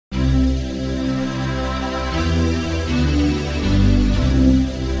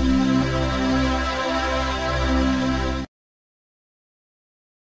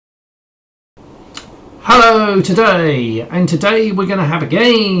Hello today, and today we're going to have a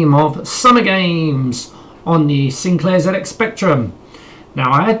game of Summer Games on the Sinclair ZX Spectrum.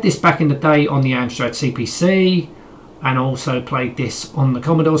 Now I had this back in the day on the Amstrad CPC and also played this on the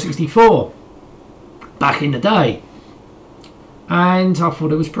Commodore 64 back in the day, and I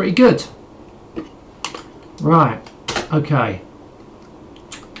thought it was pretty good. Right, okay,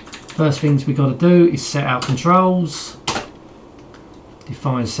 first things we got to do is set our controls.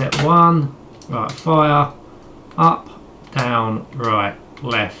 Define set 1. Right, fire, up, down, right,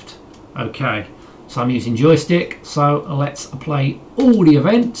 left. Okay, so I'm using joystick, so let's play all the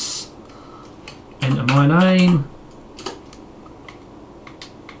events. Enter my name.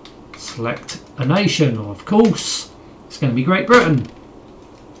 Select a nation, of course. It's going to be Great Britain.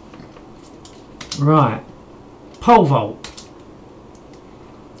 Right, pole vault.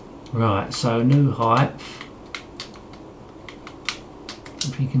 Right, so new height.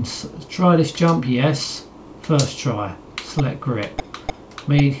 If you can try this jump, yes. First try. Select grip.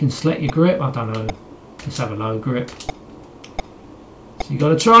 Maybe you can select your grip. I don't know. Let's have a low grip. So you got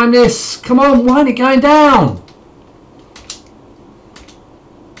to try this. Come on, why ain't it going down?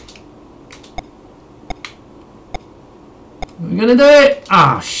 We're gonna do it.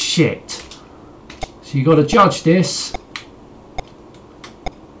 Ah, shit. So you got to judge this.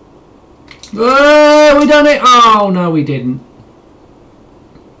 Oh, we done it. Oh no, we didn't.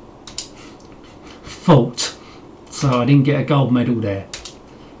 Fault. So I didn't get a gold medal there.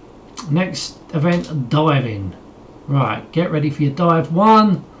 Next event, diving. Right, get ready for your dive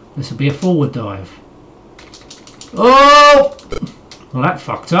 1. This will be a forward dive. Oh! Well, that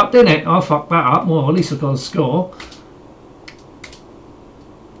fucked up, didn't it? I fucked that up. Well, at least I got a score.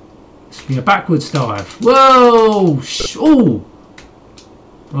 This will be a backwards dive. Whoa! Oh!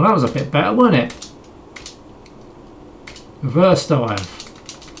 Well, that was a bit better, wasn't it? Reverse dive.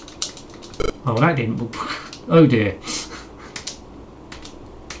 Oh, that didn't. Oh dear.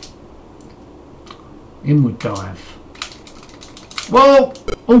 Inward dive. Whoa!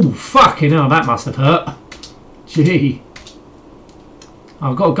 Oh, fucking hell, that must have hurt. Gee.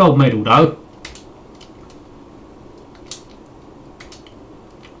 I've got a gold medal though.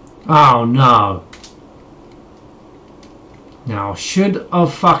 Oh no. Now, I should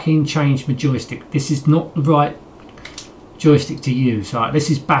have fucking changed my joystick. This is not the right joystick to use. Right,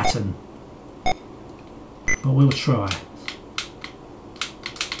 this is baton. But we'll try.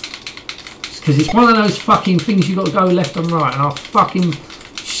 Because it's one of those fucking things you got to go left and right, and I fucking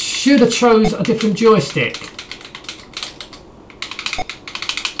should have chose a different joystick.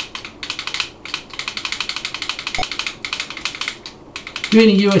 Doing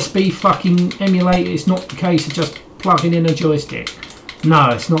a USB fucking emulator, it's not the case of just plugging in a joystick. No,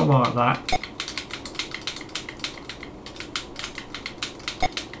 it's not like that.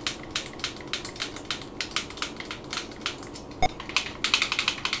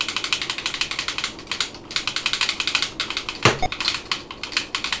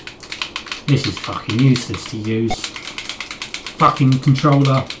 This is fucking useless to use. Fucking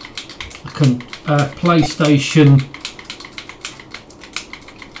controller, PlayStation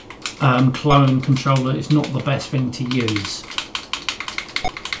clone controller is not the best thing to use.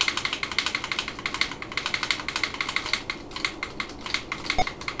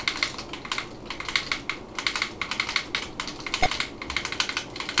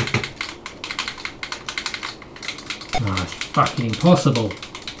 No, it's fucking impossible.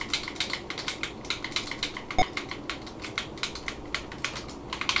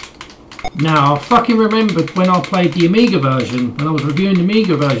 Now, I fucking remembered when I played the Amiga version, when I was reviewing the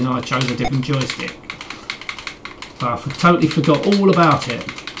Amiga version, I chose a different joystick. But I totally forgot all about it.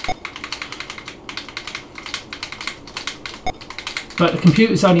 But the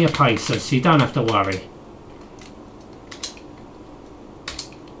computer's only a pacer, so you don't have to worry.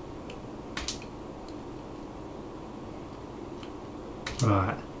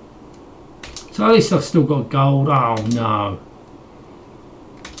 Right. So at least I've still got gold. Oh no.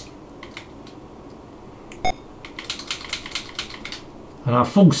 And our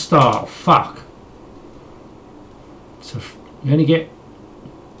full start, fuck. So you only get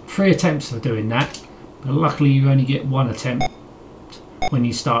 3 attempts for doing that, but luckily you only get 1 attempt when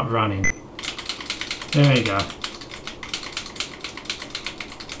you start running. There you go.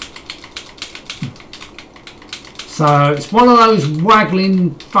 So it's one of those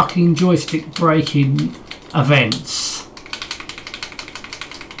waggling fucking joystick breaking events.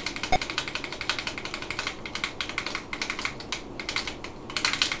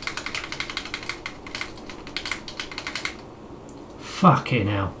 Fucking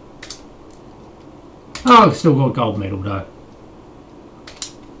hell. Oh, I've still got a gold medal though.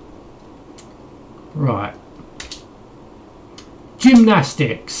 Right.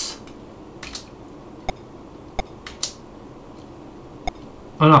 Gymnastics.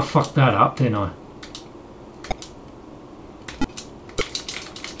 And I fucked that up, didn't I?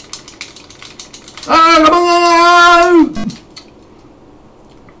 Oh, come on!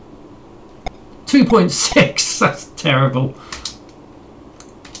 2.6. That's terrible.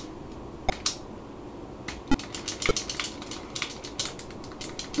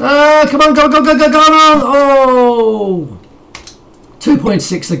 Come on, go on! Oh!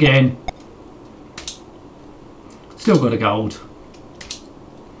 2.6 again. Still got a gold.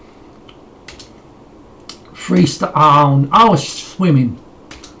 3 star. Oh, I was swimming.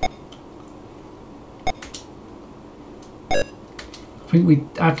 I think we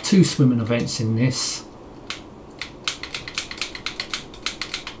have 2 swimming events in this.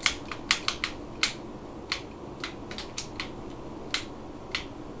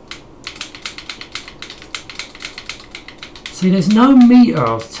 See, there's no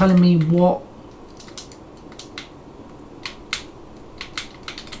meter telling me what.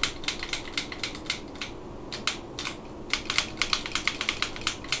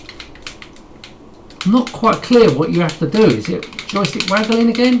 I'm not quite clear what you have to do. Is it joystick waggling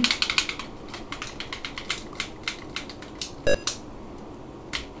again?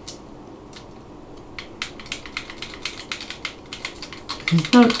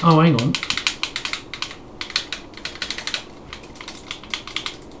 There's no. Oh, hang on.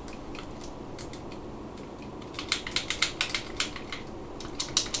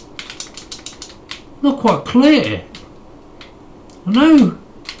 Not quite clear. I know.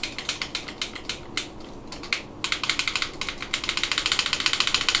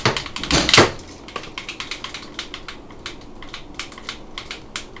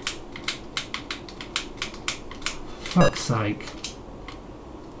 Fuck's sake.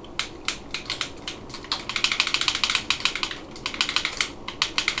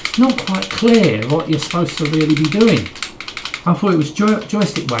 It's not quite clear what you're supposed to really be doing. I thought it was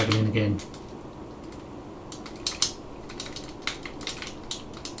joystick waggling again.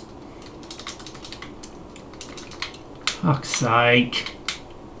 Fuck's sake.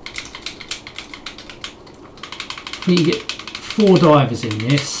 I think you get 4 divers in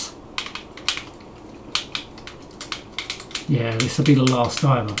this. Yeah, this will be the last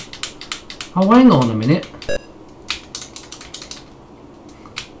diver. Oh, hang on a minute.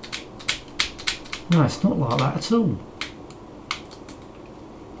 No, it's not like that at all.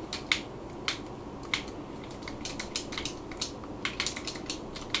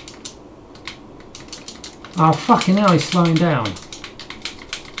 Oh, fucking hell, he's slowing down.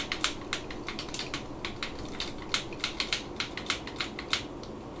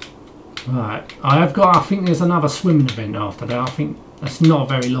 Right, I think there's another swimming event after that. I think that's not a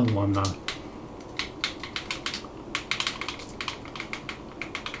very long one though.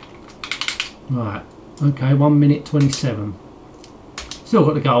 Right, okay, 1 minute 27. Still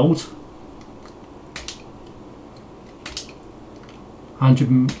got the gold.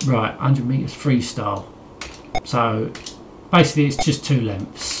 100 meters freestyle. So basically it's just 2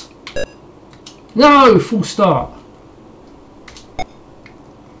 lengths. No, full start.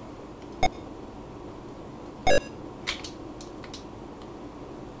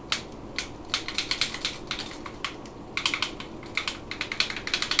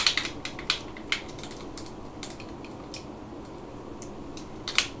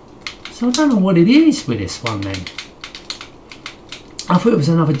 So I don't know what it is with this one then. I thought it was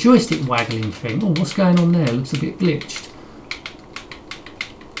another joystick waggling thing. Oh, what's going on there? Looks a bit glitched.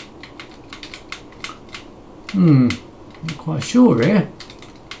 Not quite sure here.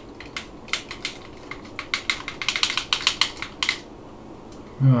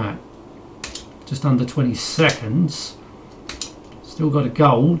 Right. Just under 20 seconds. Still got a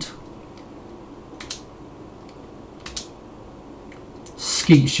gold.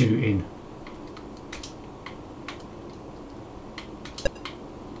 Skeet shooting.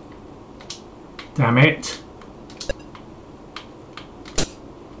 Damn it.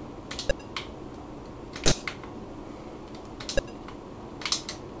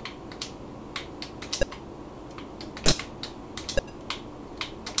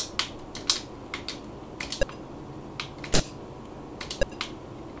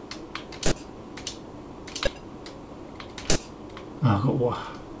 Oh, I've got what?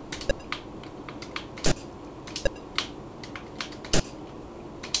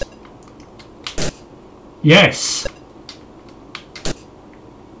 Yes.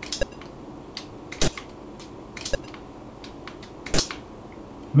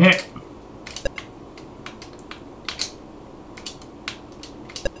 Meh.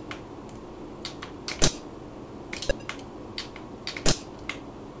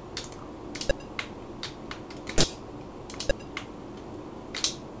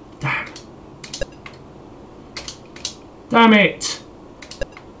 Damn it!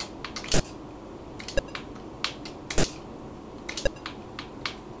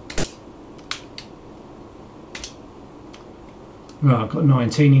 Right, I've got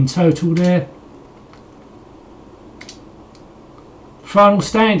 19 in total there. Final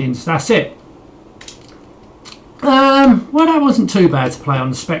standings, that's it. Well, that wasn't too bad to play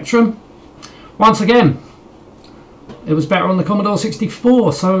on the Spectrum. Once again, it was better on the Commodore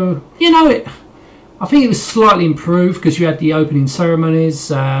 64, so, you know, I think it was slightly improved because you had the opening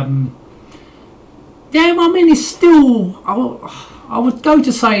ceremonies. Yeah, well, I mean, it's still, I would go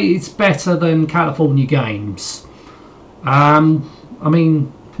to say it's better than California games. I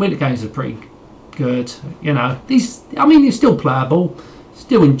mean, winter games are pretty good, you know. These, I mean, it's still playable,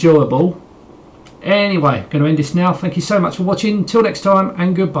 still enjoyable. Anyway, going to end this now. Thank you so much for watching. Till next time,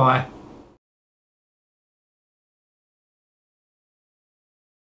 and goodbye.